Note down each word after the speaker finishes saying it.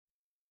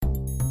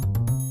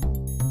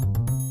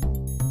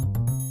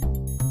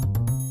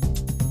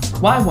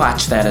Why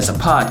Watch That is a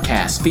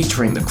podcast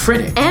featuring the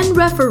critic and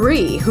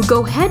referee who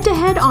go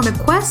head-to-head on a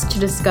quest to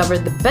discover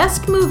the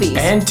best movies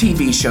and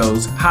TV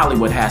shows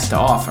Hollywood has to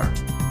offer.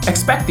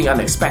 Expect the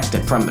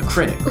unexpected from the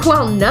critic.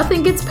 Well,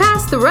 nothing gets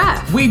past the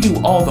ref. We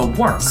do all the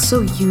work,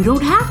 so you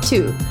don't have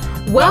to.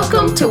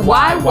 Welcome to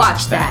Why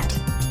Watch That.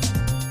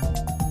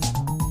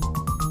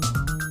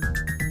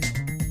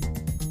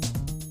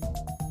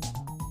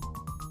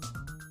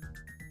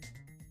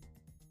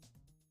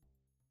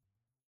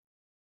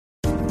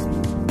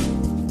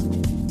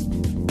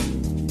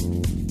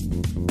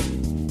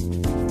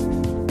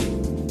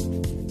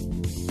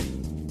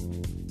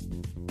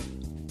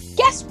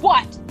 Guess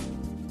what?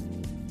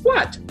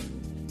 What?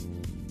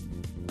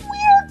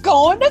 We're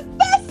going to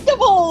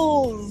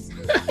festivals!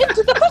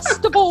 Into the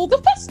festival! The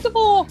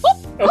festival!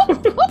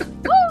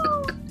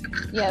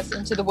 Yes,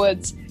 into the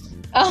woods.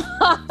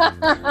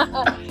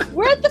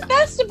 We're at the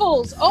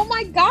festivals! Oh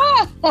my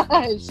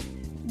gosh!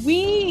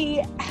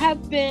 We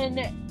have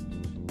been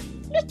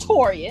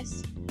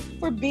notorious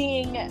for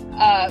being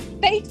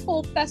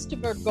faithful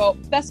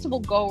festival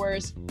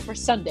goers for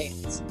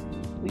Sundance.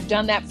 We've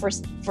done that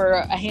for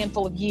a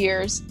handful of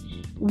years.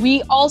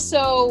 We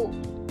also,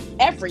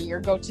 every year,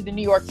 go to the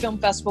New York Film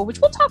Festival, which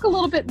we'll talk a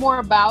little bit more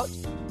about.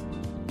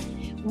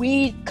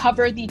 We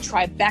cover the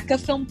Tribeca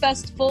Film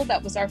Festival.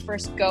 That was our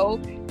first go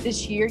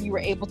this year. You were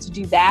able to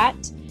do that.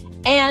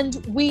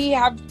 And we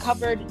have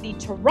covered the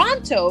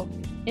Toronto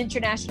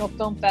International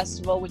Film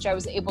Festival, which I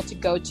was able to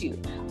go to.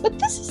 But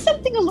this is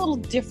something a little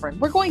different.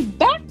 We're going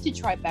back to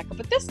Tribeca,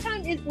 but this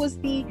time it was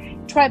the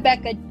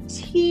Tribeca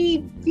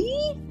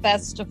TV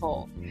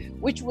Festival,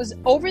 which was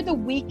over the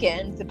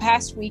weekend, the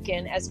past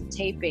weekend as of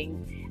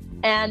taping.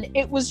 And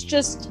it was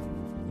just,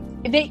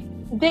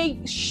 they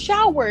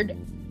showered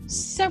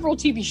several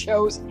TV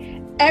shows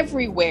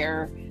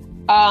everywhere.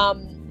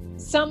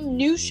 Some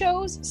new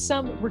shows,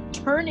 some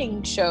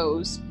returning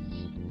shows,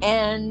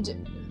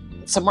 and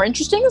some were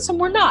interesting and some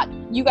were not.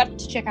 You got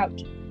to check out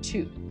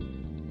two.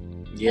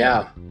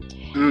 Yeah.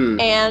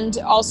 And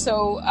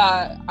also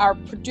our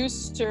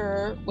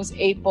producer was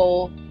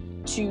able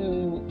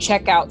to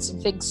check out some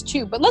things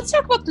too. But let's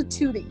talk about the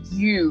two that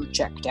you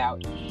checked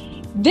out.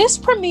 This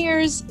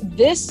premieres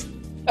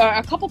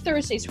a couple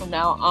Thursdays from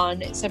now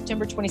on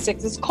September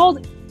 26th. It's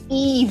called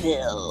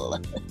Evil.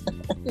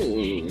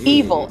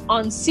 Evil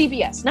on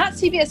CBS. Not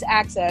CBS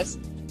Access,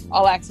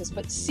 All Access,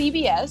 but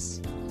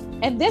CBS.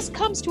 And this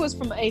comes to us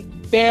from a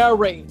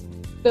very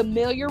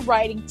familiar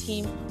writing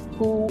team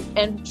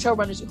and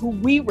showrunners who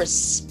we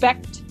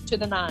respect to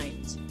the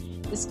nines.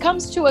 This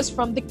comes to us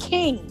from the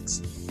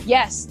Kings.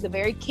 Yes, the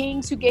very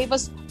Kings who gave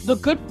us The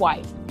Good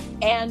Wife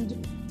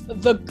and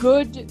The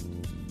Good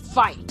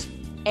Fight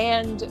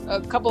and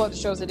a couple other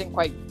shows that didn't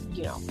quite,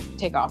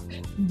 take off.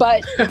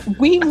 But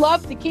we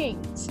love the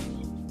Kings.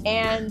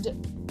 And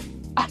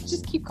I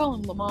just keep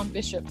calling Lamont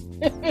Bishop.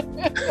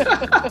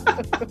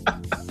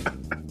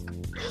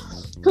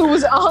 Who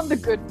was on The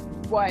Good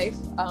Wife.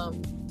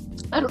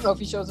 I don't know if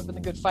he shows up in The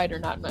Good Fight or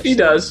not. I'm not He sure.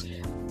 does.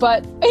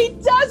 But he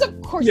does,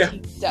 of course Yeah. he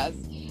does.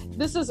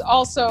 This is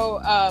also,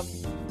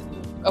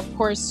 of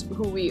course,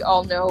 who we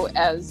all know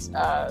as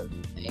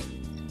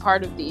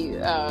part of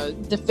the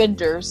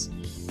Defenders.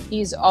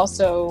 He's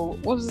also,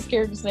 what was his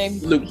character's name?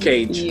 Luke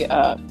Cage.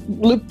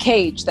 Luke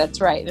Cage,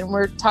 that's right. And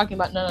we're talking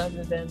about none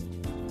other than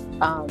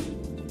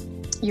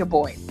your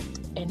boy.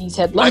 And he's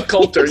headlining. Mike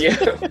Coulter, yeah.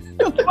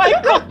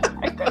 Mike Coulter,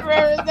 I couldn't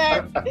remember his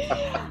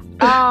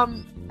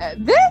name.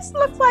 This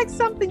looks like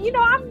something,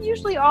 I'm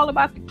usually all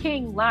about the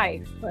king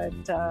life, but,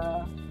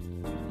 I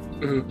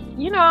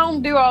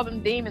don't do all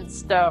them demon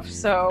stuff.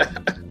 So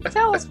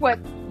tell us what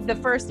the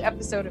first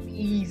episode of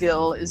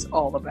Evil is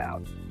all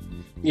about.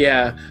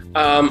 Yeah.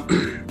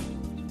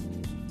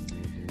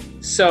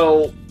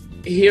 So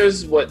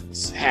here's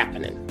what's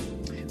happening.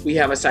 We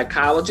have a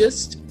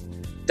psychologist,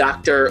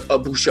 Dr.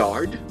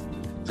 Bouchard,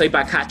 played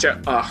by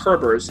Katja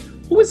Herbers,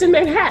 who was in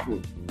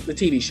Manhattan, the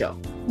TV show.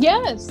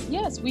 Yes,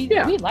 we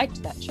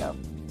liked that show.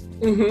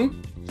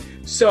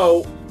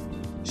 So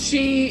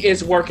she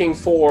is working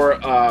for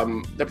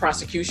the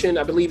prosecution.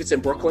 I believe it's in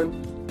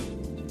Brooklyn.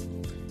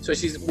 So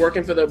she's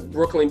working for the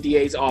Brooklyn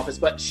DA's office,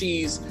 but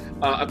she's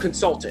a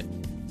consultant.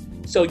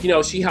 So,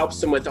 she helps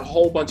them with a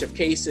whole bunch of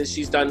cases.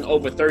 She's done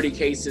over 30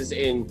 cases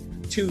in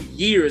 2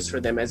 years for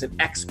them as an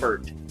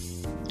expert.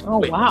 Oh,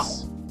 witness.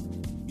 wow.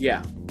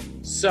 Yeah.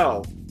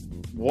 So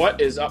what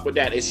is up with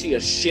that? Is she a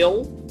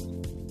shill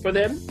for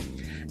them?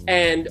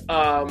 And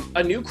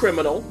a new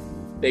criminal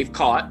they've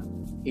caught.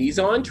 He's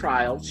on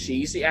trial.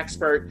 She's the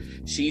expert.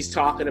 She's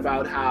talking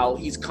about how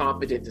he's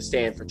competent to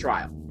stand for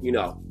trial.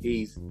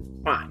 He's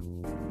fine.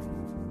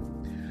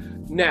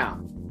 Now,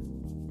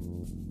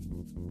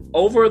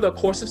 over the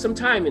course of some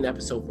time in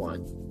episode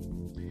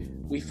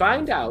 1, we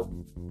find out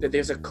that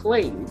there's a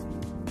claim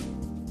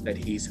that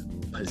he's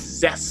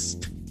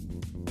possessed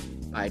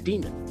by a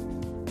demon.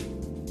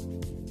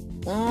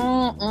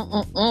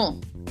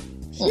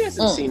 She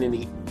hasn't seen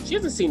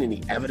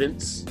any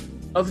evidence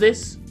of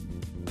this.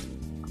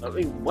 I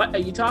mean, what are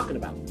you talking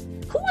about?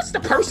 Who is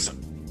the person?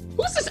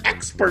 Who's this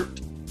expert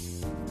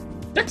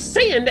That's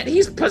saying that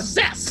he's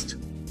possessed.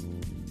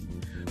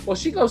 Well,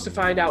 she goes to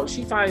find out.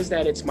 She finds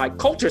that it's Mike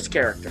Colter's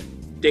character,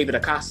 David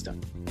Acosta.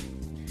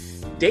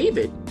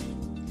 David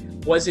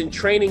was in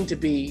training to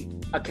be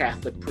a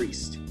Catholic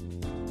priest.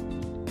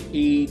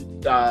 He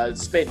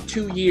spent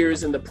 2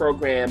 years in the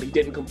program. He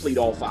didn't complete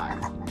all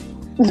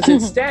 5. Because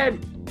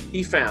instead,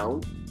 he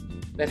found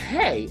that,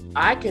 hey,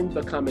 I can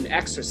become an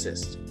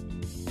exorcist.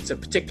 It's a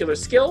particular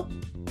skill.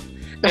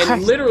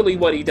 And literally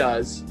what he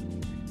does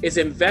is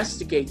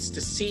investigates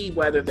to see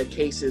whether the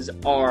cases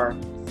are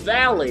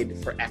valid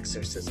for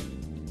exorcism.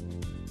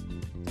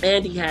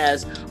 And he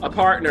has a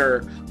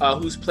partner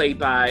who's played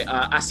by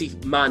Asif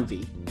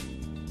Manvi.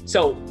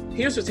 So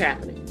here's what's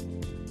happening.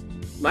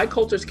 Mike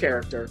Colter's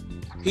character,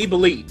 he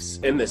believes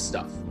in this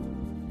stuff.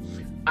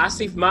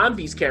 Asif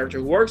Manvi's character,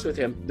 who works with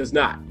him, does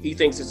not. He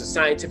thinks there's a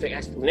scientific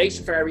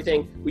explanation for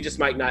everything. We just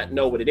might not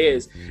know what it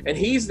is. And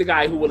he's the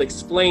guy who will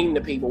explain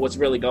to people what's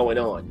really going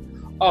on.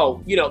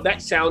 Oh,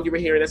 that sound you were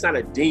hearing, that's not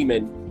a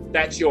demon.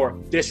 That's your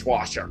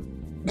dishwasher.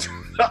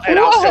 And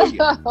I'll show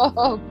you.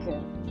 Okay.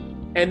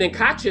 And then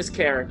Katya's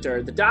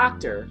character, the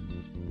doctor,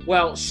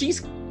 well,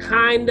 she's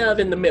kind of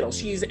in the middle.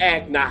 She's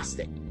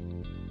agnostic.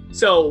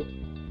 So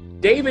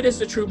David is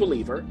the true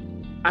believer.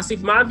 Asif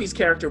Manvi's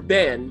character,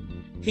 Ben,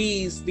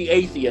 he's the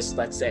atheist,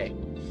 let's say.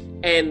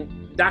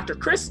 And Dr.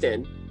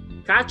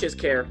 Kristen, Katya's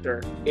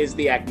character, is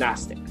the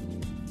agnostic.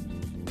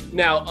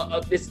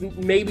 Now,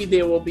 maybe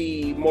there will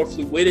be more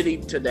fluidity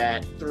to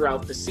that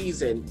throughout the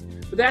season,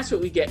 but that's what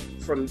we get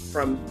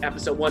from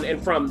episode 1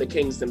 and from the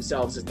Kings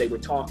themselves as they were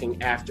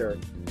talking after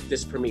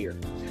this premiere.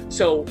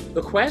 So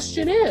the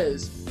question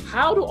is,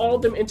 how do all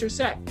of them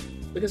intersect?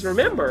 Because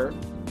remember,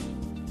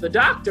 the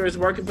doctor is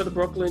working for the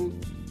Brooklyn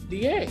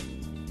DA.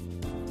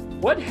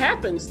 What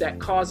happens that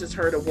causes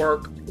her to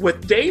work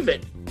with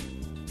David?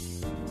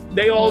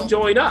 They all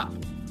join up.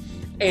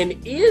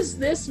 And is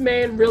this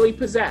man really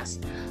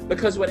possessed?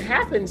 Because what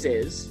happens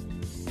is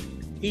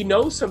he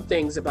knows some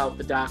things about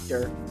the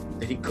doctor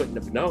that he couldn't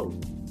have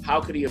known. How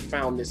could he have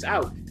found this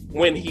out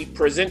when he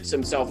presents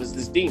himself as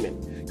this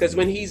demon? Because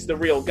when he's the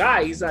real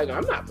guy, he's like,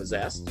 I'm not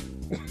possessed.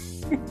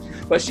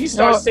 But she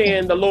starts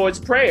saying the Lord's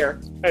Prayer,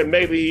 and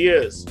maybe he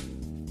is.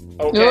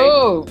 Okay.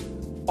 Oh.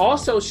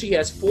 Also, she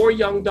has 4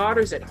 young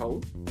daughters at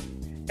home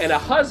and a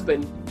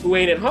husband who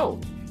ain't at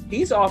home.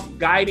 He's off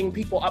guiding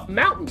people up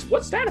mountains.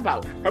 What's that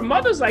about? Her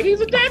mother's like,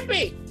 he's a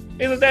deadbeat.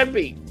 He's a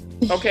deadbeat.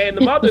 Okay, and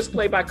the mother's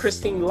played by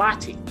Christine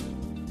Lottie.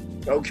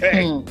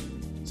 Okay.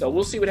 So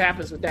we'll see what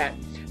happens with that.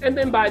 And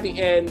then by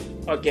the end,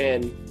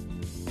 again,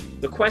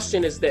 the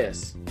question is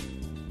this.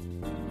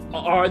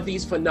 Are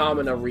these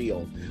phenomena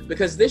real?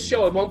 Because this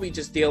show, it won't be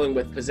just dealing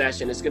with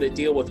possession. It's going to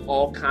deal with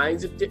all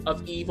kinds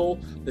of evil,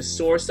 the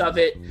source of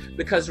it.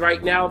 Because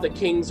right now, the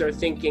Kings are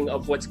thinking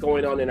of what's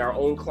going on in our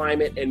own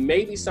climate, and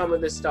maybe some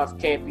of this stuff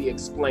can't be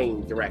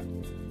explained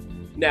directly.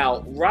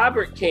 Now,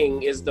 Robert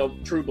King is the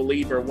true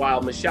believer,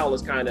 while Michelle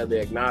is kind of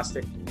the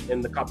agnostic in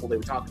the couple. They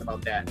were talking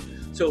about that.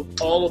 So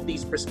all of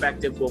these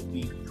perspectives will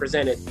be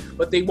presented,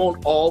 but they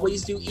won't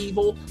always do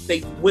evil.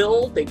 They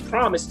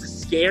promise to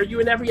scare you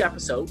in every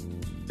episode.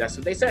 That's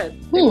what they said.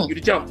 They want you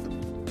to jump.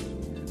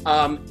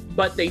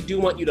 But they do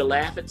want you to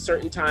laugh at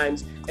certain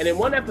times. And in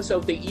one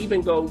episode, they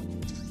even go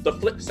the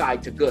flip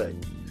side to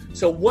good.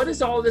 So what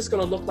is all this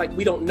going to look like?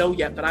 We don't know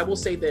yet, but I will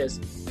say this.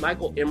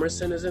 Michael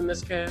Emerson is in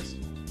this cast.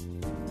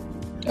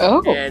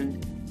 Oh.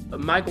 And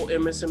Michael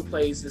Emerson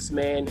plays this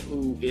man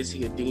who, is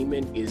he a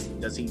demon?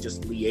 Does he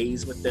just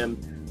liaise with them?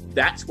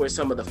 That's where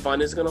some of the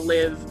fun is going to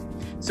live.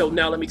 So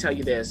now let me tell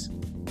you this.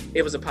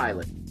 It was a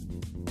pilot.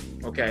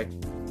 Okay?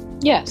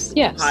 Yes.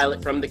 A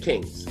pilot from the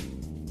Kings.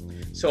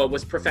 So it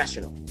was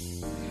professional.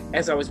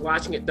 As I was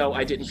watching it, though,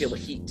 I didn't feel the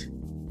heat.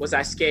 Was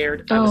I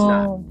scared? I was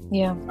not.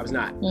 Yeah. I was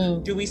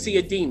not. Do we see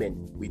a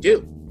demon? We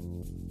do.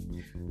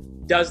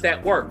 Does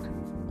that work?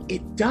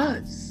 It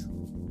does.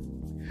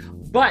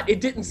 But it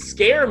didn't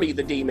scare me,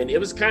 the demon. It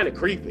was kind of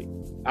creepy.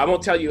 I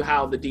won't tell you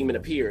how the demon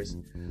appears.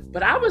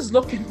 But I was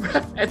looking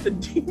at the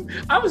demon.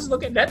 I was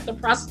looking at the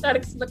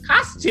prosthetics and the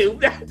costume.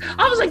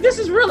 I was like, this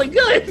is really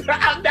good.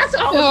 That's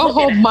all I was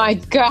looking at. My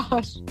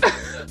gosh.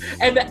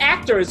 And the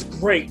actor is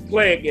great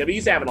playing him.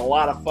 He's having a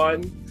lot of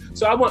fun.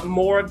 So I want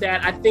more of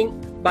that. I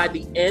think by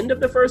the end of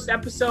the first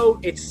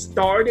episode, it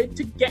started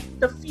to get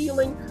the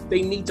feeling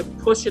they need to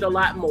push it a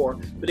lot more.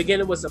 But again,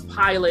 it was a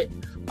pilot.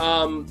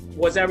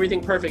 Was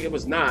everything perfect? It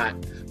was not.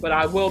 But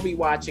I will be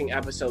watching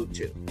episode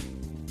 2.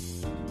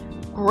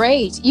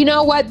 Great. You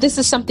know what? This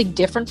is something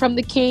different from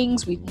the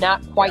Kings. We've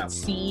not quite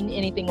seen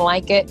anything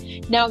like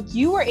it. Now,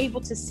 you were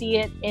able to see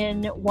it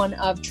in one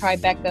of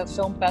Tribeca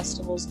Film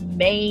Festival's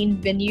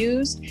main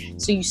venues.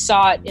 So you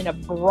saw it in a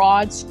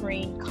broad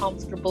screen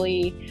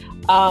comfortably.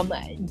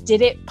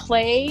 Did it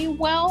play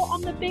well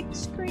on the big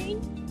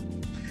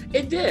screen?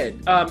 It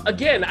did.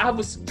 Again, I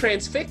was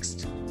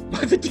transfixed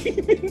by the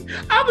demon.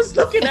 I was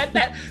looking at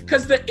that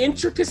because the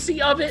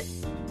intricacy of it,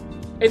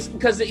 it's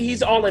because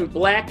he's all in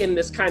black in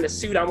this kind of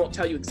suit. I won't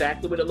tell you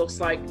exactly what it looks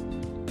like,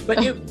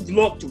 but it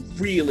looked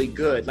really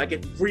good. Like,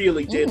 it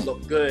really did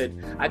look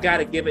good. I got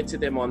to give it to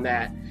them on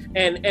that.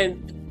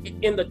 And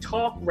in the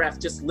talk ref,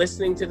 just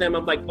listening to them,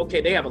 I'm like,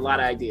 okay, they have a lot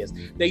of ideas.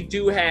 They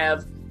do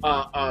have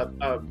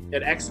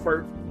an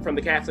expert from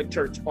the Catholic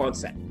Church on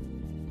set.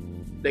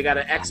 They got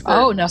an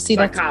expert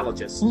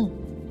psychologist.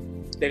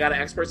 They got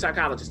an expert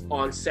psychologist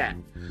on set.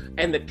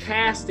 And the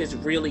cast is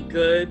really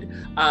good.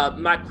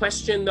 My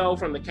question, though,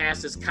 from the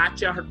cast is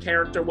Katya, her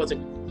character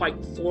wasn't quite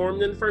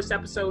formed in the first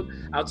episode.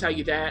 I'll tell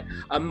you that.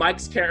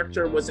 Mike's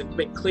character was a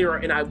bit clearer.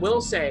 And I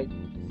will say,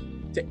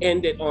 to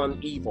end it on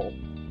evil,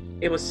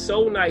 it was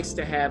so nice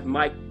to have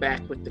Mike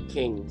back with the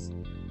Kings,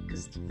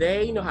 because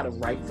they know how to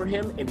write for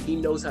him and he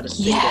knows how to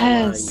say their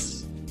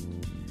lines.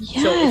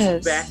 Yes. So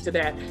it's back to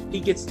that. He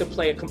gets to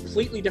play a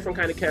completely different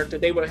kind of character.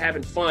 They were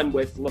having fun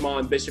with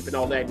Lamont Bishop and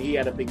all that, and he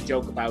had a big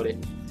joke about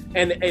it.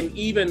 And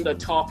even the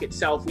talk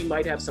itself, we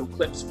might have some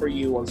clips for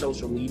you on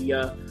social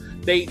media.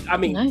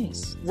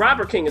 Nice.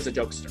 Robert King is a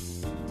jokester.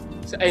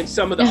 And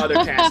some of the other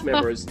cast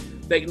members,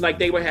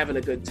 they were having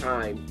a good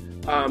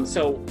time.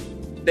 So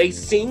they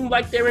seem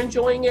like they're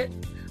enjoying it.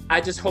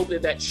 I just hope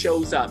that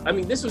shows up. I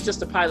mean, this was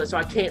just a pilot, so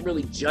I can't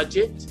really judge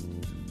it.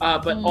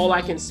 But all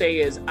I can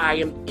say is I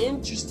am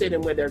interested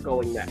in where they're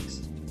going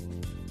next.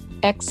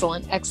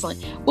 Excellent.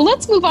 Well,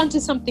 let's move on to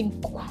something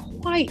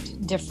quite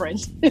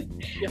different.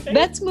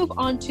 Let's move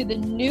on to the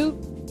new.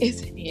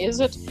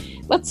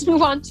 Let's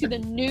move on to the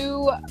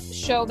new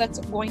show that's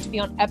going to be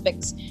on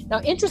Epix.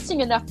 Now,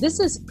 interesting enough, this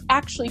is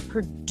actually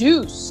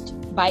produced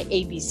by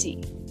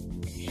ABC,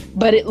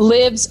 but it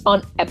lives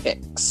on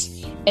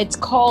Epix. It's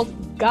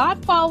called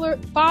Godfather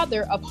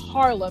of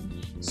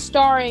Harlem,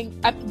 starring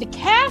the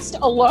cast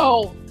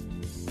alone.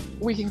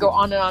 We can go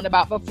on and on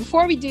about, but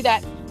before we do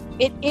that,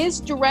 it is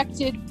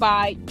directed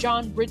by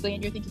John Ridley,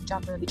 and you're thinking,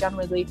 John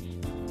Ridley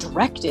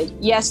directed?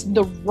 Yes,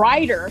 the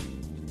writer,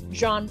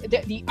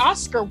 the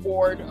Oscar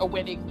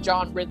Award-winning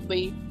John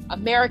Ridley,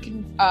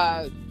 American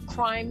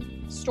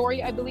Crime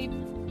Story, I believe.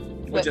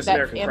 Just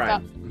American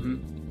Crime.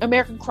 Mm-hmm.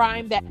 American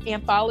Crime, that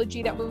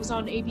anthology that was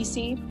on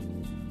ABC.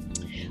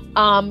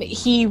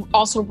 He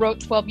also wrote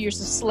 12 Years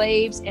a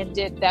Slave and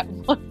did that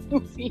one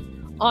movie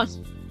on,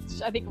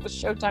 I think it was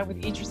Showtime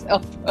with Idris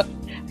Elba.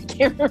 I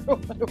can't remember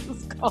what it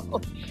was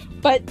called.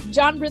 But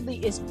John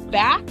Ridley is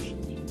back,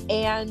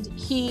 and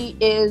he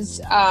is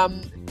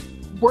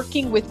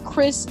working with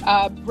Chris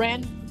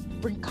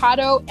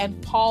Brancato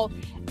and Paul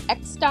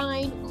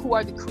Eckstein, who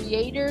are the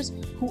creators,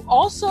 who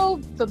also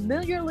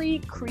familiarly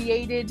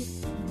created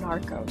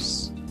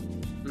Narcos.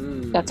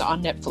 That's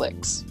on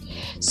Netflix.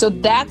 So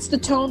that's the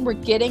tone we're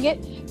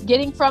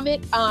getting from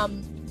it.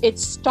 It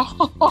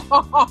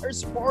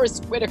stars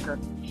Forrest Whitaker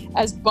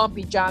as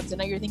Bumpy Johnson.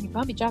 Now you're thinking,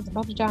 Bumpy Johnson.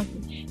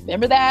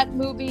 Remember that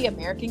movie,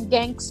 American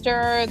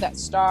Gangster, that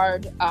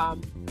starred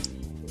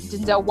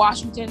Denzel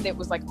Washington, that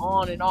was like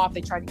on and off.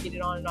 They tried to get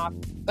it on and off.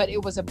 But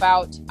it was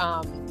about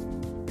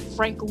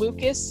Frank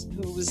Lucas,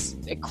 who was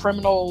a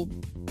criminal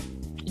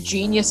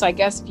genius, I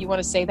guess, if you want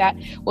to say that.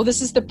 Well,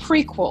 this is the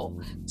prequel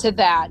to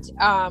that.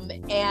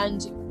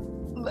 And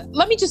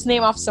let me just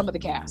name off some of the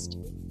cast.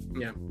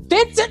 Yeah.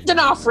 Vincent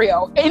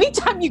D'Onofrio.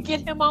 Anytime you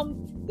get him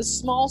on the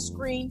small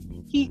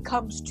screen, he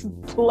comes to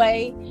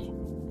play.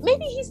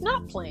 Maybe he's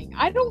not playing.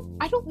 I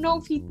don't know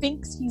if he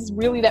thinks he's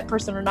really that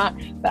person or not,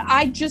 but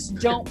I just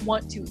don't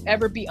want to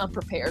ever be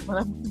unprepared when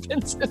I'm with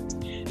Vincent.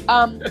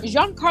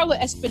 Giancarlo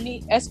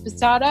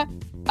Esposito,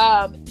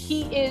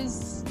 he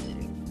is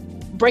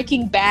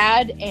Breaking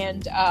Bad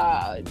and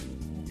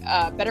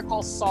Better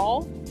Call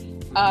Saul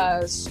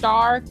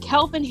star.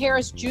 Kelvin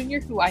Harris Jr.,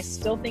 who I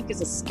still think is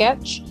a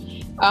sketch,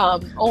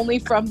 only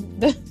from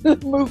the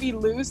movie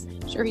Loose.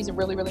 Sure, he's a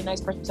really, really nice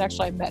person.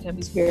 Actually, I met him.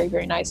 He's very,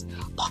 very nice.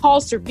 Paul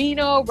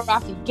Sorvino,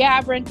 Rafi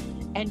Gavrin,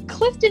 and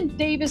Clifton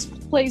Davis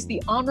plays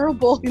the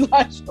Honorable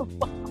Elijah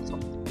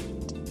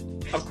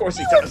Muhammad. Of course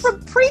he went does.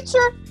 from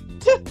preacher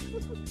to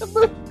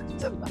the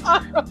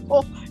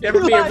Honorable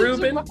ever be a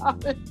Reuben?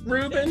 Muhammad.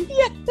 Reuben?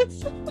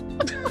 Yes.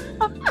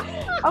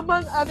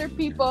 Among other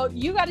people.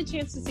 You got a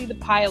chance to see the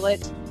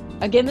pilot.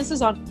 Again, this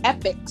is on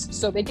Epix,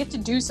 so they get to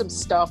do some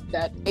stuff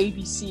that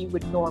ABC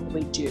would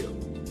normally do.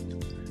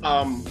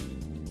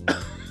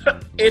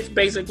 It's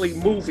basically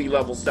movie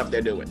level stuff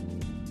they're doing.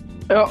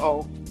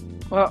 Uh-oh.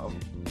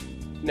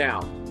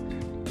 Now,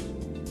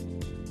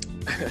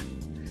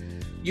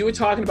 you were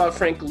talking about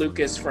Frank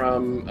Lucas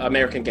from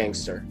American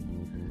Gangster,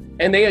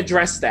 and they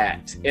addressed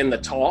that in the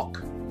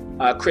talk.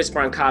 Chris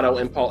Brancato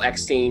and Paul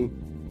Eckstein,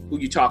 who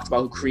you talked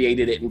about, who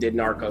created it and did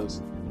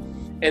Narcos.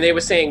 And they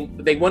were saying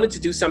they wanted to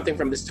do something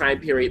from this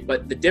time period,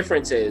 but the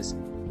difference is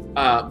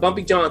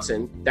Bumpy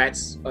Johnson,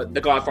 that's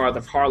the Godfather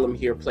of Harlem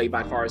here, played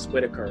by Forrest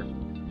Whitaker.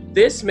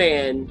 This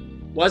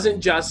man wasn't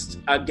just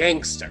a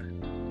gangster.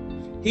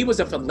 He was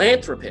a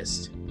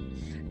philanthropist.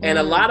 And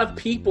a lot of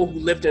people who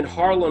lived in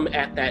Harlem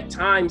at that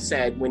time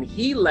said when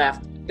he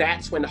left,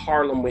 that's when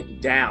Harlem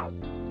went down.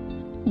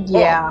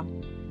 Yeah.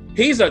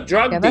 He's a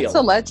drug dealer. That's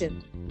a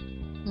legend.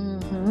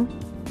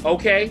 Mm-hmm.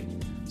 Okay?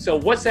 So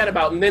what's that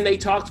about? And then they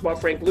talked about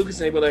Frank Lucas,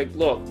 and they were like,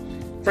 look,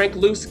 Frank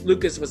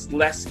Lucas was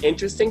less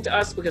interesting to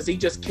us because he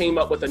just came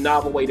up with a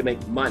novel way to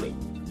make money.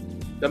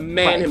 The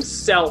man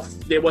himself,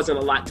 there wasn't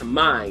a lot to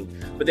mine.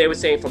 but they were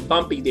saying for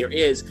Bumpy there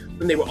is.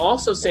 And they were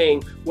also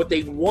saying what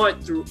they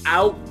want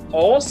throughout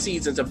all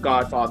seasons of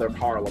Godfather of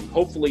Harlem.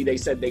 Hopefully they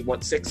said they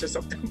want 6 or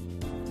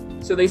something.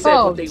 So they said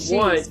what they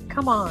want.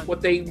 Come on. What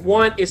they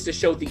want is to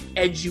show the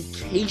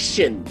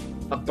education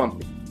of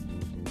Bumpy.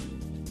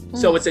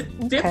 So it's a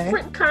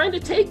different kind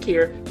of take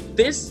here.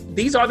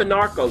 These are the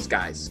Narcos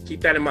guys.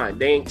 Keep that in mind.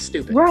 They ain't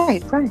stupid.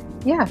 Right.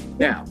 Yeah.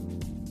 Now,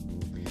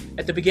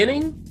 at the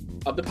beginning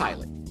of the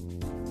pilot,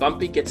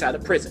 Bumpy gets out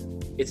of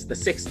prison. It's the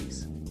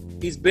 60s.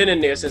 He's been in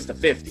there since the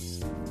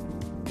 50s.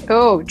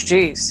 Oh,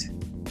 jeez.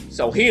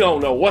 So he don't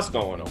know what's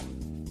going on.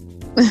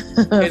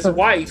 His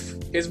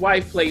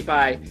wife, played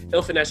by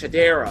Ilfenesh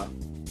Hadera,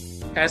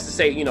 has to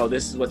say, you know,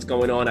 this is what's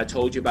going on. I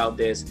told you about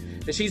this.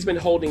 And she's been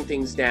holding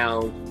things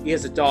down. He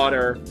has a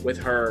daughter with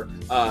her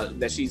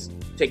that she's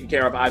taken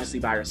care of, obviously,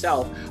 by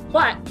herself.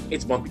 But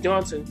it's Bumpy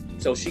Johnson,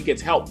 so she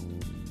gets help.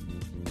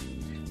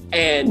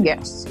 And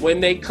when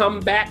they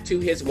come back to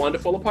his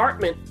wonderful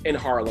apartment in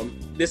Harlem,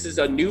 this is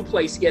a new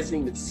place. He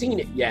hasn't even seen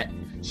it yet.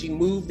 She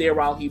moved there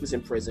while he was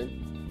in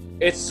prison.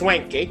 It's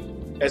swanky,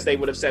 as they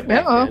would have said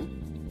back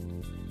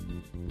then.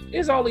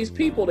 There's all these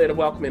people that are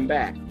welcoming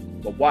back.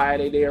 But why are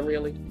they there,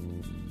 really?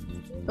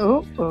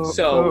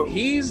 So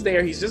he's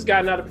there. He's just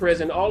gotten out of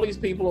prison. All these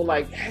people are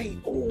like, hey,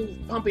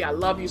 Bumpy, I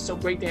love you. So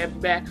great to have you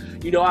back.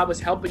 You know, I was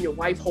helping your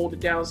wife hold it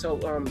down. So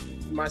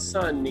my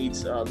son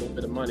needs a little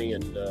bit of money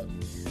and,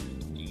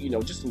 you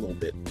know, just a little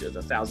bit. Just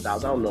 $1,000. I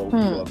don't know. You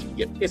know, if you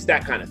get, it's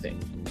that kind of thing.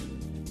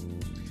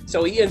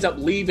 So he ends up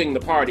leaving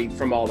the party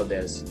from all of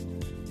this.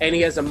 And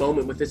he has a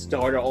moment with his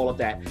daughter, all of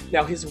that.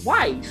 Now, his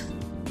wife,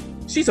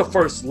 she's a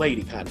first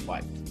lady kind of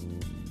wife.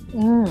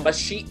 But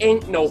she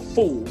ain't no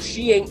fool.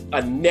 She ain't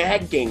a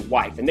nagging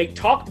wife. And they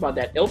talked about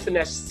that.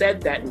 Ilfenesh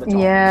said that in the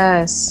talk.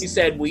 Yes. He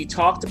said, we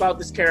talked about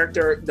this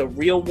character, the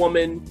real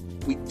woman.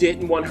 We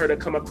didn't want her to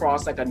come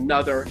across like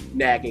another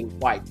nagging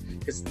wife.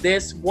 Because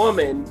this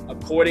woman,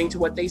 according to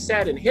what they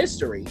said in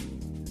history,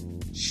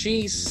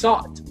 she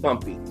sought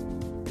Bumpy,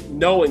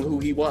 knowing who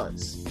he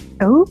was.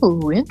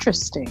 Oh,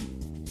 interesting.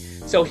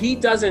 So he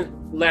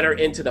doesn't let her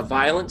into the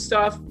violent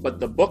stuff, but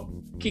the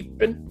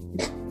bookkeeping,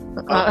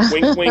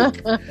 wink,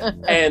 wink,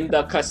 and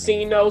the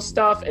casino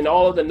stuff and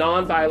all of the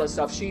non-violent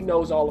stuff, she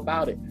knows all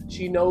about it.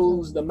 She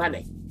knows the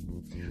money.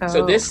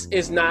 So this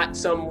is not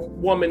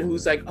some woman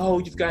who's like, oh,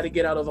 you've got to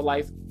get out of a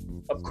life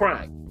of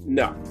crime.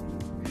 No.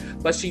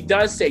 But she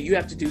does say, you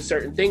have to do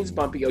certain things,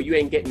 Bumpy, or you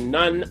ain't getting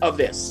none of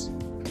this.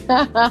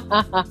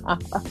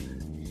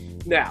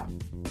 Now,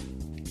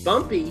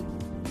 Bumpy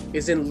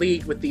is in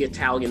league with the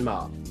Italian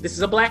mob. This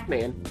is a black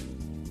man.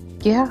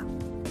 Yeah.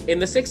 In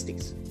the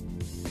 60s.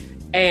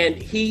 And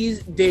he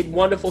did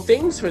wonderful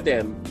things for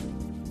them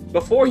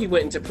before he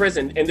went into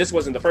prison. And this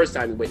wasn't the first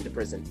time he went into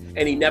prison.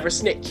 And he never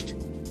snitched.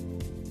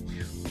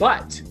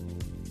 But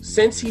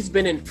since he's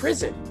been in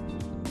prison,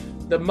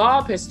 the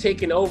mob has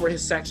taken over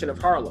his section of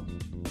Harlem.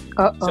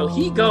 So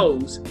he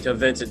goes to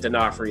Vincent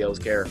D'Onofrio's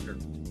character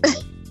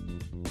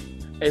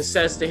and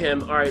says to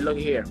him, all right, look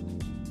here.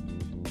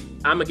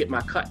 I'm going to get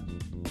my cut.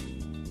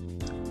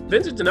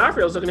 Vincent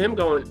D'Onofrio's looking at him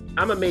going,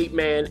 I'm a made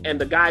man, and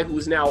the guy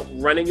who's now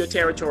running your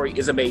territory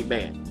is a made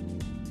man.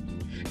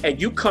 And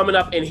you coming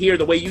up in here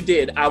the way you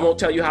did, I won't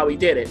tell you how he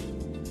did it,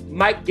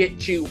 might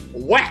get you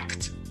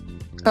whacked.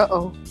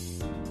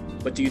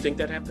 But do you think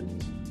that happened?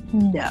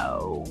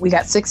 No. We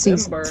got 6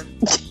 seasons.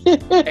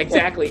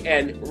 Exactly.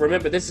 And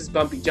remember, this is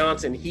Bumpy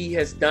Johnson. He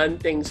has done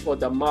things for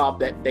the mob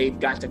that they've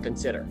got to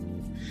consider.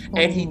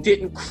 And he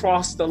didn't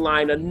cross the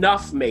line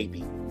enough,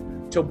 maybe,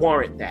 to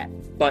warrant that.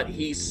 But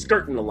he's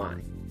skirting the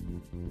line.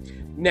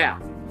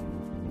 Now,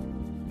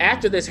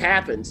 after this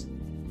happens,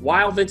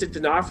 while Vincent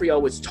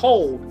D'Onofrio is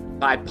told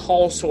by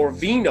Paul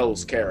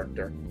Sorvino's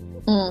character,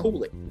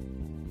 cool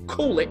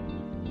it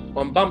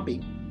on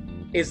Bumpy,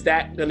 is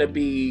that going to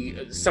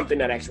be something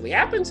that actually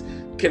happens?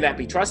 Can that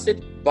be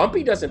trusted?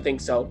 Bumpy doesn't think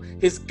so.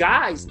 His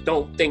guys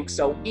don't think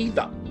so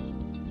either.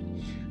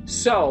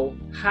 So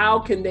how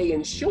can they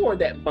ensure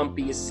that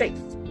Bumpy is safe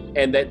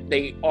and that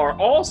they are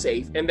all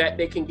safe and that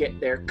they can get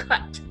their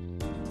cut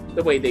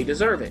the way they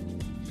deserve it?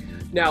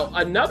 Now,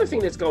 another thing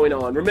that's going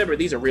on, remember,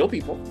 these are real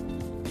people.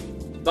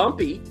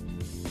 Bumpy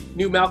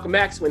knew Malcolm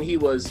X when he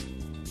was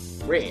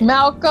Red.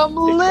 Malcolm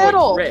Detroit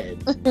Little.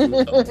 Red.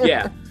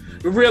 Yeah.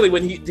 Really,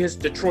 when his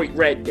Detroit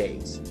Red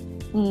days.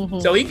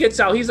 So he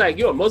gets out, he's like,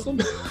 you're a Muslim?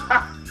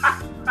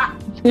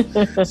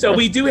 So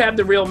we do have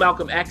the real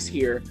Malcolm X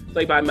here,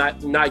 played by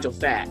Nigel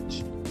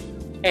Thatch.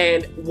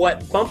 And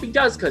what Bumpy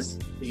does, because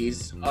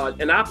he's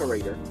an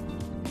operator,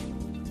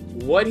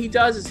 what he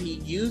does is he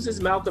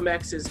uses Malcolm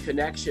X's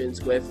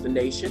connections with the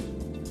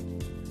nation,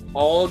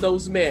 all of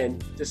those men,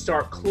 to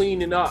start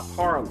cleaning up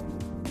Harlem.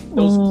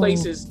 Those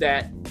places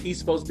that he's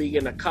supposed to be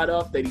getting a cut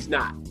of that he's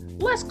not.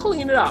 Let's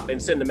clean it up and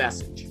send a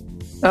message.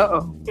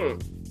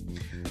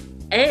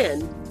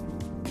 And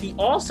he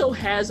also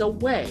has a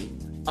way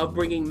of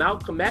bringing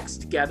Malcolm X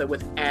together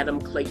with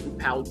Adam Clayton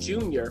Powell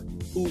Jr.,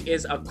 who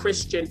is a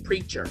Christian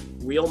preacher,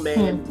 real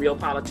man, real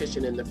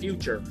politician in the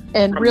future.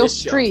 And real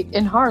street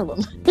in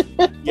Harlem.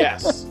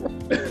 Yes.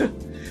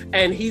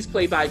 And he's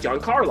played by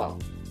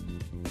Giancarlo.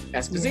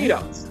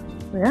 Esposito. Yes.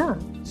 Yeah.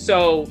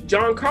 So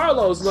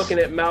Giancarlo's looking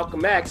at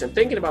Malcolm X and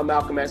thinking about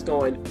Malcolm X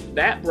going,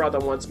 that brother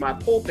wants my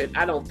pulpit.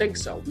 I don't think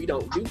so. We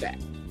don't do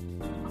that.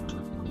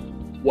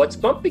 What's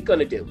Bumpy going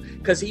to do?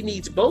 Because he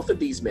needs both of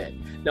these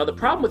men. Now, the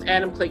problem with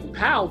Adam Clayton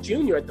Powell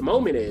Jr. at the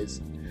moment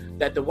is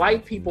that the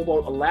white people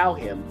won't allow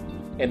him,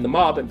 and the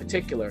mob in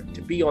particular,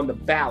 to be on the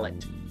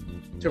ballot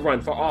to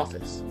run for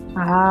office.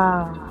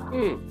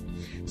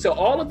 So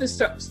all of this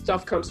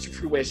stuff comes to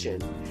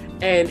fruition.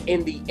 And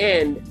in the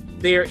end,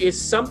 there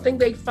is something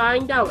they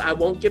find out, I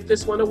won't give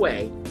this one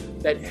away,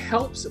 that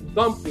helps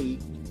Bumpy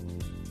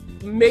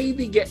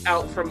maybe get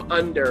out from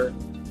under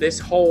this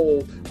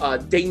whole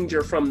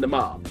danger from the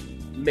mob.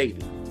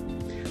 Maybe.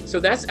 So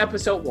that's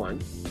episode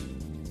 1.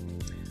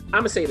 I'm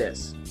going to say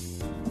this.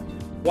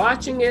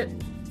 Watching it,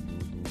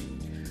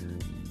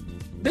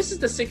 this is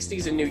the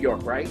 60s in New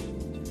York, right?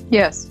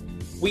 Yes.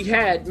 We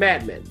had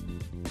Mad Men.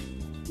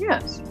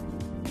 Yes.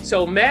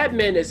 So Mad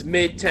Men is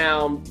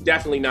Midtown,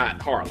 definitely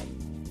not Harlem.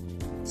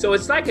 So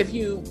it's like if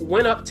you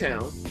went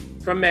uptown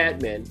from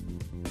Mad Men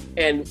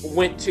and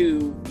went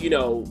to,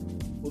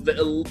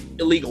 the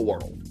illegal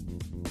world.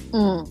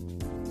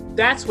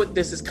 That's what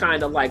this is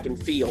kind of like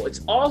and feel. It's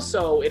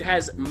also, it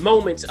has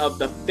moments of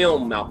the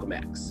film Malcolm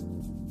X.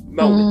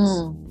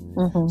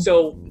 Moments.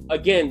 So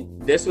again,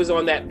 this was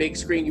on that big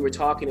screen you were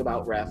talking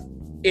about, Ref.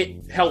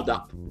 It held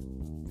up.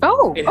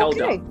 Oh, it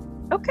held up.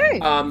 Okay.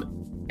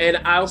 And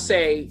I'll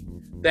say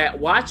that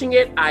watching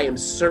it, I am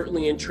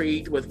certainly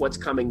intrigued with what's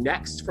coming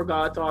next for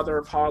Godfather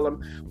of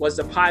Harlem. Was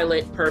the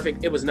pilot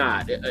perfect? It was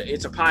not.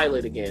 It's a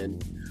pilot again,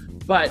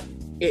 but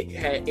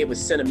it was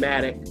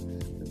cinematic.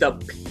 The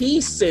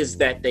pieces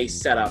that they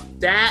set up,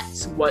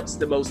 that's what's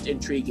the most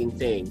intriguing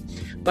thing.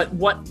 But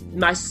what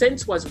my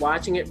sense was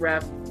watching it,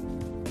 Ref,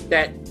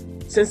 that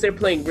since they're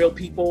playing real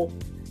people,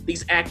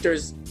 these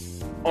actors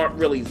aren't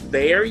really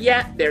there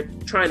yet. They're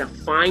trying to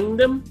find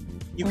them.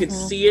 You can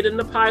see it in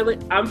the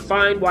pilot. I'm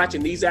fine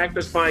watching these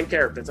actors find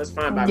characters. That's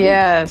fine by me.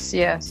 Yes.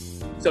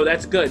 So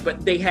that's good,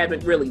 but they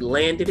haven't really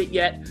landed it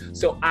yet.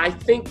 So I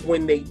think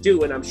when they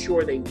do, and I'm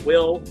sure they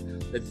will,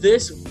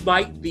 this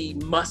might be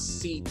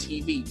must-see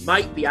TV.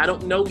 Might be. I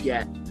don't know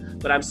yet,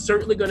 but I'm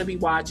certainly going to be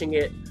watching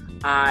it.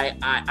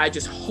 I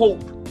just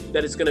hope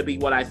that it's going to be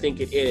what I think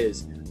it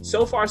is.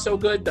 So far, so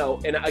good, though.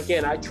 And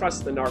again, I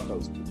trust the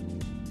Narcos.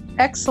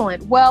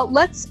 Excellent. Well,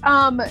 let's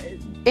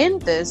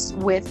end this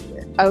with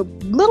a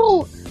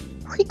little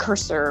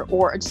precursor,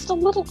 or just a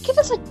little, give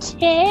us a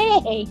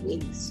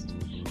taste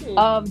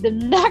of the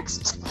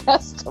next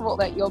festival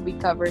that you'll be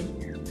covering,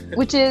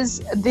 which is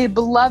the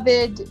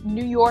beloved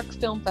New York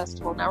Film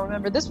Festival. Now,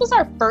 remember, this was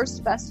our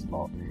first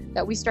festival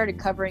that we started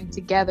covering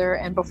together.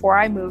 And before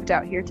I moved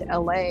out here to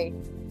LA,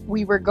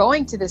 we were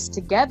going to this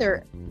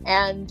together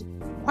and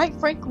quite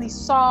frankly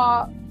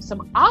saw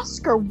some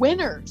Oscar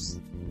winners,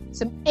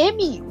 some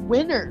Emmy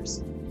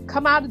winners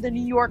come out of the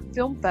New York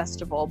Film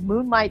Festival,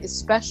 Moonlight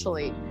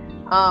especially.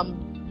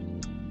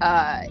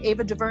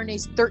 Ava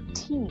DuVernay's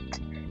 13th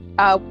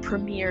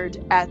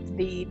premiered at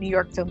the New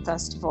York Film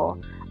Festival,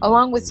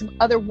 along with some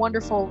other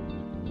wonderful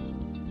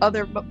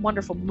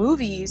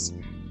movies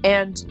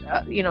and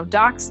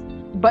docs.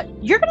 But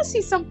you're going to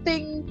see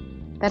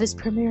something that is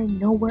premiering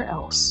nowhere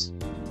else.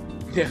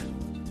 Yeah.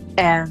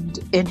 And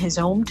in his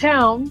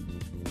hometown,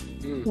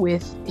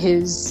 with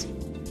his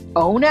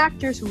own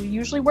actors who he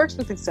usually works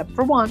with, except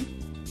for one,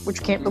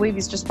 which can't believe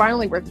he's just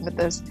finally working with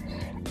this.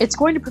 It's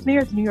going to premiere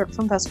at the New York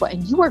Film Festival,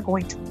 and you are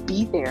going to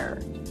be there.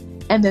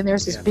 And then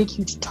there's this big,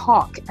 huge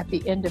talk at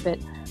the end of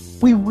it.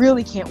 We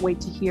really can't wait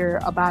to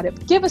hear about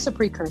it. Give us a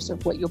precursor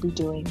of what you'll be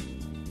doing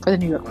for the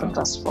New York Film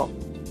Festival.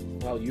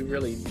 Well, you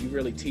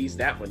really teased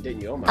that one,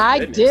 didn't you? Oh my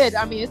goodness. I did.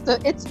 I mean,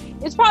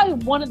 it's probably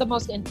one of the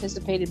most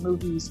anticipated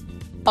movies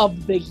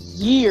of the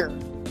year,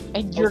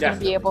 and you're going to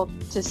be able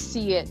to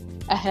see it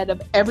ahead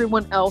of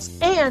everyone else.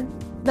 And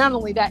not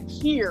only that,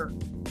 hear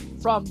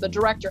from the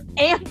director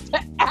and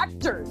the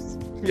actors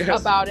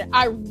about it.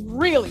 I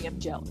really am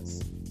jealous.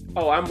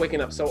 Oh, I'm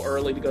waking up so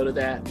early to go to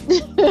that.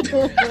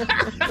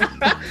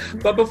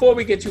 But before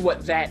we get to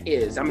what that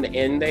is, I'm going to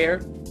end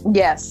there.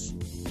 Yes.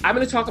 I'm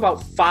going to talk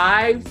about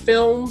 5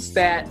 films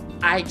that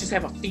I just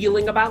have a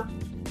feeling about.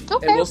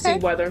 Okay, and we'll see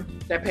whether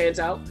that pans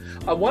out.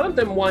 One of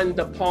them won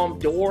the Palme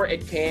d'Or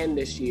at Cannes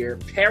this year,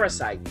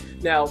 Parasite.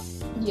 Now,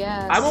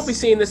 I won't be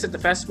seeing this at the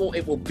festival.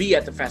 It will be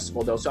at the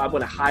festival, though, so I'm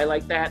going to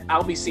highlight that.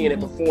 I'll be seeing it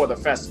before the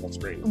festival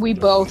screen. We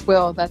both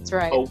will. That's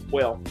right. Oh,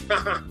 will.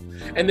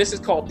 And this is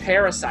called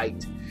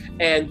Parasite.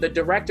 And the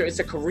director, it's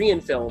a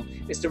Korean film.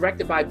 It's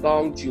directed by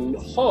Bong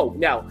Joon-ho.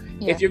 Now,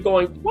 if you're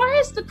going, why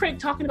is the critic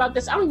talking about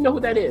this? I don't even know who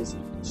that is.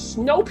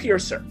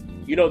 Snowpiercer.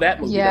 You know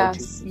that movie, don't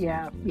you?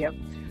 Yes, yep.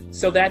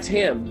 So that's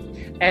him.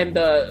 And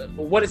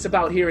what it's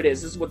about, here it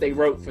is. This is what they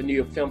wrote for New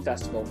York Film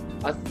Festival.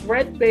 A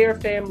threadbare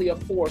family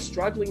of 4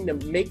 struggling to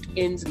make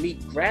ends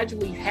meet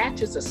gradually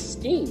hatches a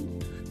scheme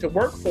to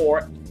work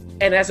for,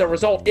 and as a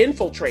result,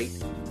 infiltrate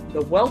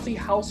the wealthy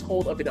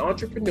household of an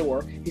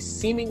entrepreneur, his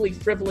seemingly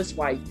frivolous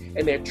wife,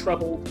 and their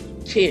troubled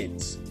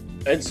kids,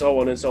 and so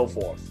on and so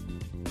forth.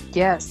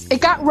 Yes.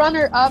 It got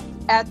runner-up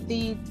at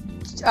the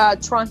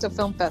Toronto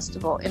Film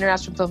Festival,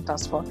 International Film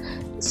Festival.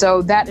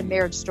 So that and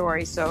Marriage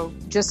Story. So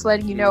just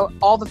letting you know,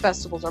 all the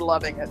festivals are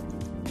loving it.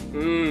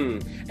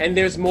 And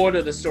there's more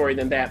to the story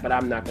than that, but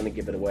I'm not going to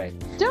give it away.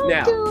 Don't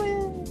now, do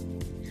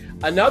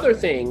it. Another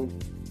thing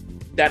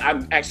that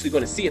I'm actually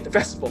going to see at the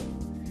festival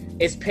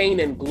is Pain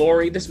and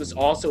Glory. This was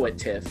also at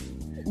TIFF.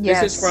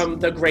 Yes. This is from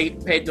the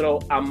great Pedro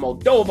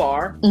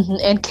Almodovar.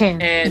 And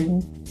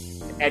Cannes.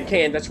 And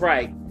Cannes, that's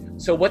right.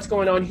 So what's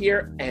going on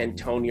here?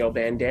 Antonio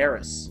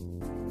Banderas.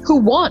 Who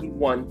won? He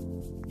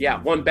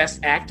won Best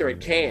Actor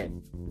at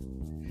Cannes.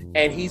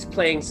 And he's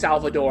playing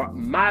Salvador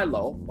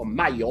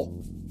Mayo,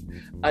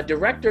 a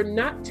director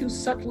not too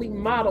subtly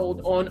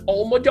modeled on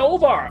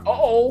Almodovar.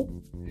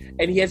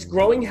 And he has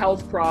growing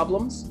health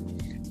problems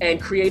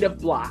and creative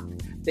block.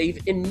 They've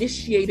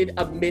initiated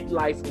a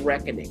midlife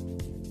reckoning.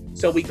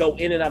 So we go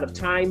in and out of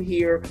time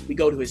here. We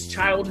go to his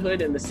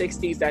childhood in the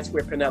 60s. That's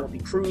where Penelope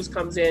Cruz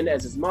comes in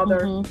as his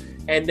mother.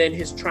 And then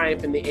his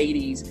triumph in the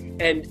 80s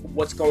and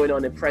what's going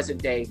on in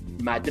present day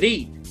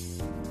Madrid.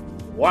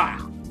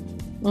 Wow.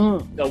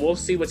 So we'll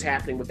see what's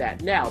happening with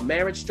that. Now,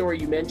 Marriage Story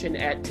you mentioned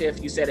at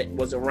TIFF. You said it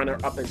was a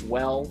runner-up as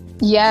well.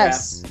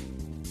 Yes.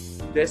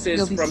 This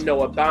is from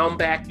Noah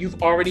Baumbach.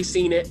 You've already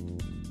seen it.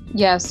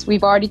 Yes,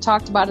 we've already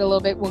talked about it a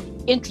little bit. We're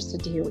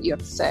interested to hear what you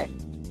have to say.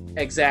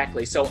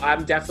 Exactly. So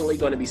I'm definitely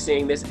going to be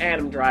seeing this.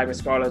 Adam Driver,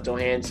 Scarlett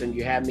Johansson,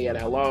 you have me at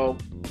hello.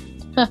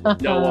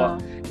 Noah,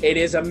 it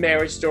is a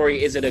marriage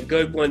story. Is it a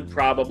good one?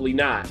 Probably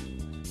not.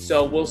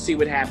 So we'll see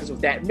what happens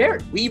with that.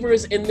 Merritt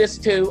Weaver's in this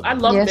too. I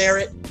love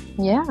Merritt.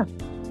 Yeah.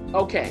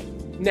 Okay.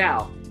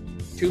 Now,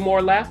 2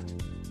 more left.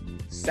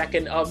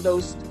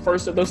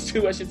 First of those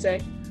 2, I should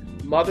say.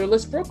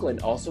 Motherless Brooklyn,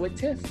 also at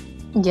TIFF.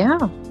 Yeah.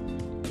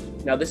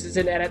 Now, this is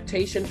an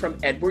adaptation from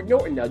Edward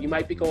Norton. Now, you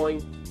might be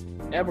going,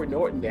 Edward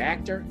Norton, the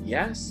actor?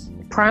 Yes.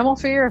 Primal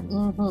Fear?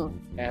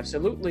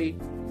 Absolutely.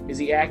 Is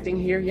he acting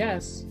here?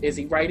 Yes. Is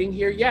he writing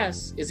here?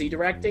 Yes. Is he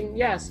directing?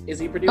 Yes. Is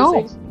he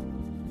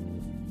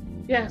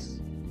producing? Yes.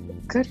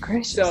 Good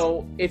gracious.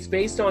 So it's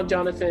based on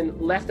Jonathan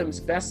Letham's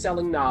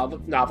best-selling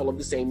novel of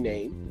the same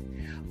name.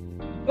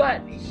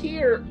 But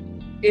here,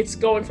 it's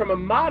going from a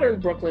modern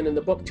Brooklyn in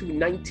the book to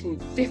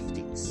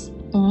 1950s.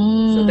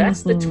 So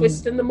that's the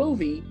twist in the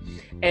movie.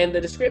 And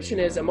the description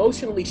is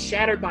emotionally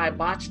shattered by a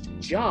botched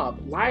job.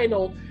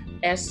 Lionel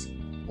S.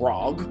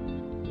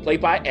 Rogg,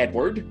 played by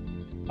Edward,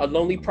 a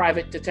lonely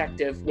private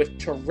detective with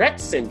Tourette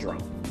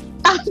syndrome.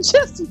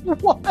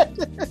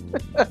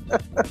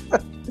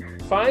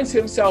 Finds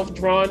himself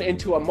drawn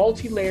into a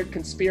multi-layered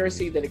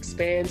conspiracy that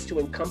expands to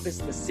encompass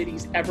the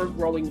city's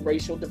ever-growing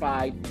racial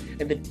divide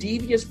and the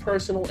devious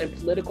personal and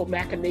political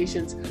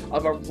machinations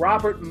of a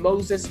Robert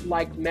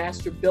Moses-like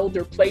master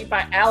builder played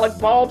by Alec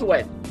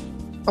Baldwin.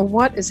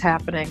 What is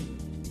happening?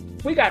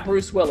 We got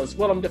Bruce Willis,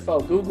 Willem Dafoe,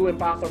 Gugu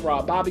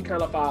Mbatha-Raw, Bobby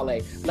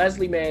Cannavale,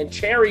 Leslie Mann,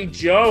 Cherry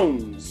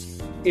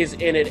Jones is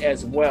in it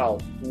as well.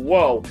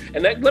 Whoa.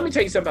 And let me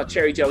tell you something about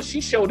Cherry Jones.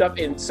 She showed up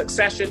in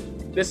Succession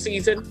this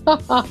season.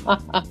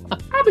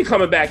 I'll be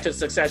coming back to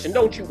Succession,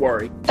 don't you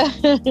worry.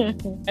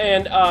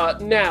 And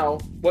now,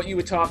 what you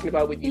were talking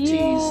about with you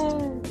teased,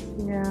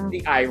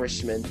 The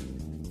Irishman.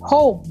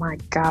 Oh my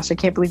gosh, I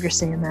can't believe you're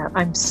saying that.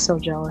 I'm so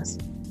jealous.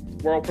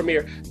 World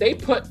premiere. They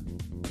put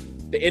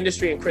the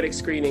industry and critics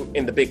screening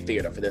in the big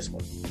theater for this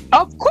one.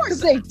 Of course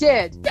they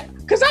did. Yeah,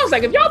 because I was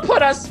like, if y'all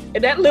put us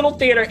in that little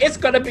theater, it's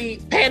going to be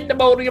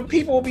pandemonium.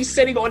 People will be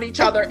sitting on each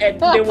other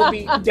and there will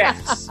be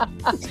deaths.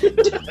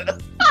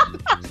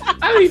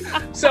 I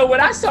mean, so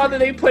when I saw that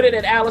they put it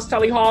at Alice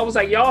Tully Hall, I was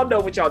like, y'all know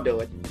what y'all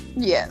doing.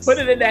 Yes. Put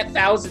it in that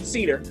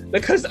 1,000-seater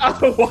because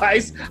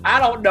otherwise, I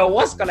don't know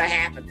what's going to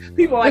happen.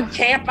 People like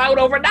camp out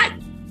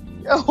overnight.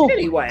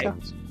 Anyway,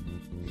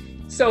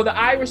 so The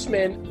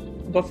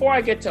Irishman, before I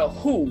get to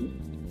who,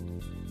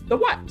 the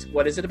what?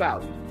 What is it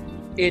about?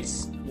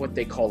 It's what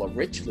they call a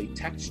richly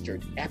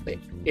textured epic.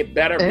 It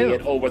better be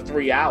at over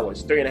 3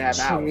 hours, 3.5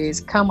 hours.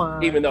 Jeez, come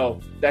on. Even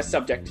though that's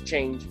subject to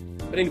change.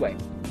 But anyway,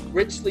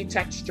 richly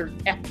textured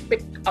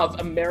epic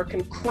of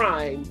American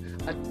crime,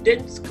 a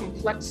dense,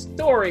 complex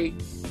story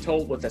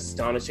told with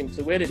astonishing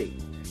fluidity.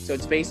 So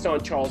it's based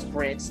on Charles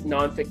Brandt's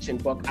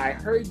nonfiction book, I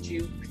Heard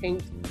You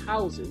Paint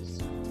Houses.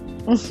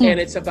 And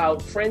it's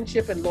about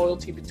friendship and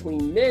loyalty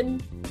between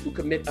men who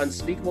commit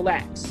unspeakable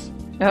acts,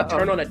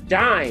 turn on a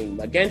dime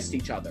against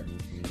each other,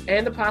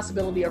 and the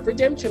possibility of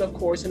redemption, of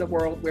course, in a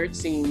world where it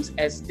seems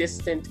as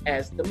distant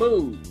as the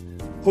moon.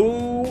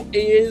 Who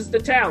is the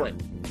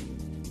talent?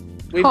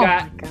 We've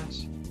got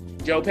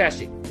Joe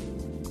Pesci.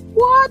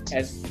 What?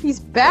 He's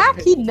back?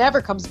 He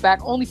never comes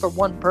back, only for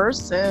one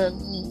person.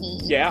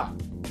 Yeah.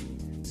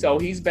 So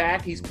he's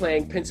back. He's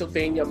playing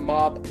Pennsylvania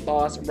mob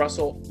boss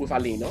Russell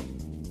Bufalino.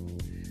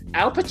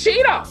 Al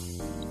Pacino.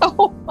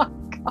 Oh my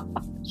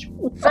gosh.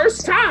 What?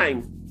 First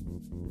time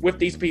with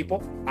these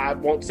people. I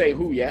won't say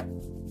who yet.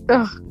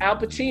 Ugh. Al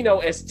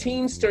Pacino as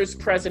Teamsters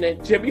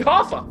president Jimmy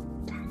Hoffa.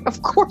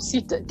 Of course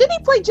he did. Did he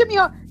play Jimmy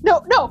Hoffa?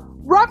 No.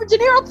 Robert De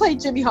Niro played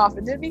Jimmy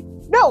Hoffa, didn't he?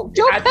 No,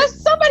 Joe Pesci.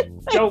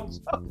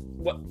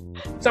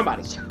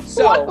 Somebody.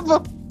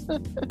 So,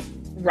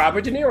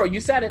 Robert De Niro, you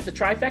said it, the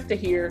trifecta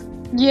here.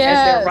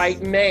 Yes. as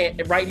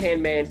their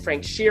right-hand man,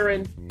 Frank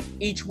Sheeran,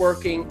 each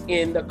working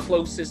in the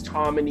closest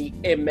harmony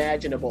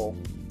imaginable.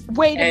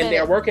 Wait a minute. And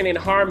they're working in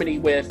harmony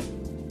with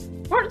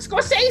Martin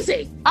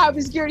Scorsese. I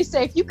was going to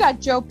say, if you got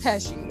Joe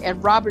Pesci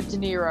and Robert De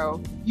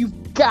Niro,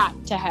 you've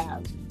got to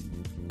have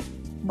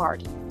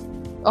Marty.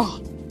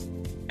 Oh.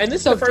 And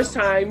this is the first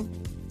time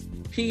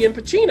he and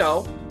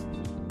Pacino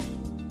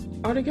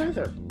are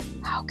together.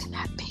 How can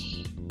that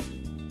be?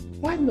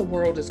 What in the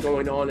world is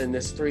going on in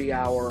this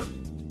 3-hour,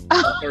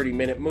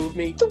 30-minute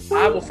movie?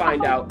 I will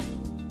find out.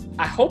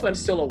 I hope I'm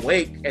still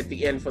awake at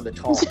the end for the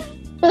talk.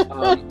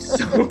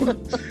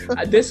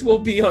 This will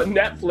be on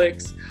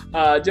Netflix.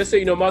 Just so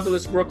you know,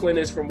 Motherless Brooklyn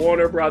is from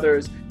Warner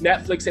Brothers.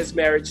 Netflix has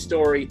Marriage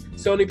Story.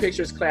 Sony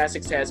Pictures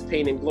Classics has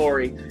Pain and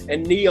Glory.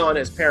 And Neon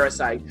has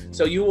Parasite.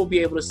 So you will be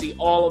able to see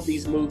all of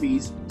these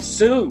movies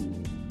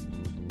soon,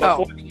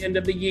 before the end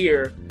of the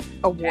year.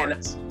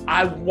 Awards. And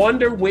I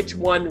wonder which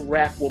one,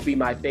 Ref, will be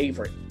my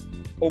favorite.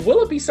 Or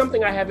will it be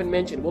something I haven't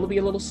mentioned? Will it be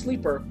a little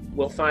sleeper?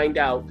 We'll find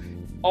out.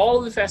 All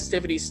of the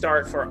festivities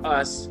start for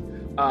us,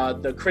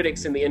 the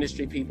critics and the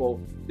industry people,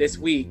 this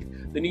week.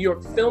 The New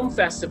York Film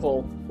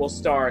Festival will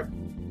start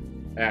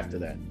after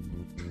that.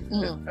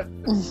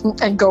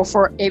 And go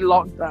for a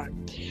long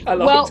time.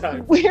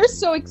 Time. We're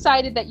so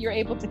excited that you're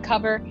able to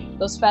cover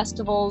those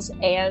festivals,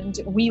 and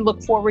we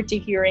look forward to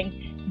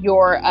hearing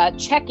your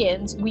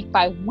check-ins week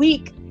by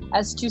week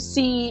as to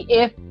see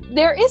if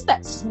there is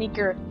that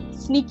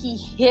sneaky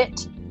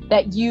hit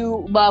that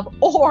you love,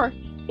 or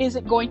is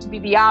it going to be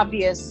the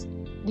obvious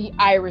The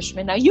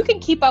Irishman? Now, you can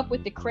keep up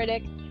with The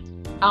Critic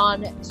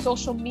on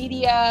social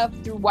media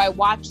through Why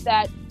Watch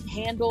That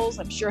handles.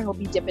 I'm sure he'll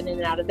be dipping in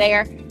and out of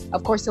there.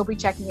 Of course, he'll be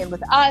checking in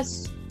with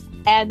us,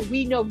 and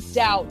we no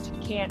doubt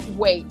can't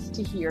wait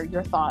to hear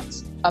your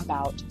thoughts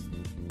about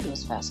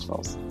those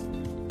festivals.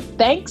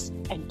 Thanks,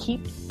 and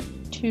keep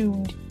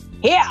tuned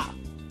here.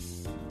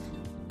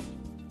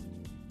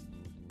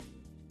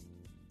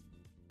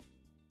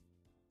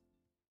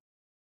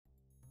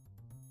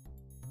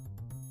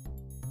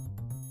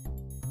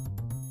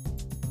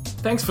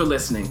 Thanks for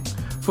listening.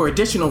 For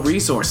additional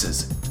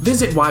resources,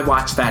 visit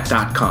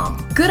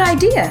whywatchthat.com. Good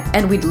idea,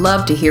 and we'd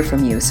love to hear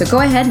from you. So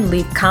go ahead and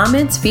leave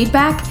comments,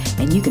 feedback,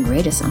 and you can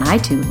rate us on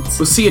iTunes.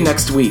 We'll see you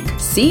next week.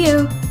 See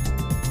you.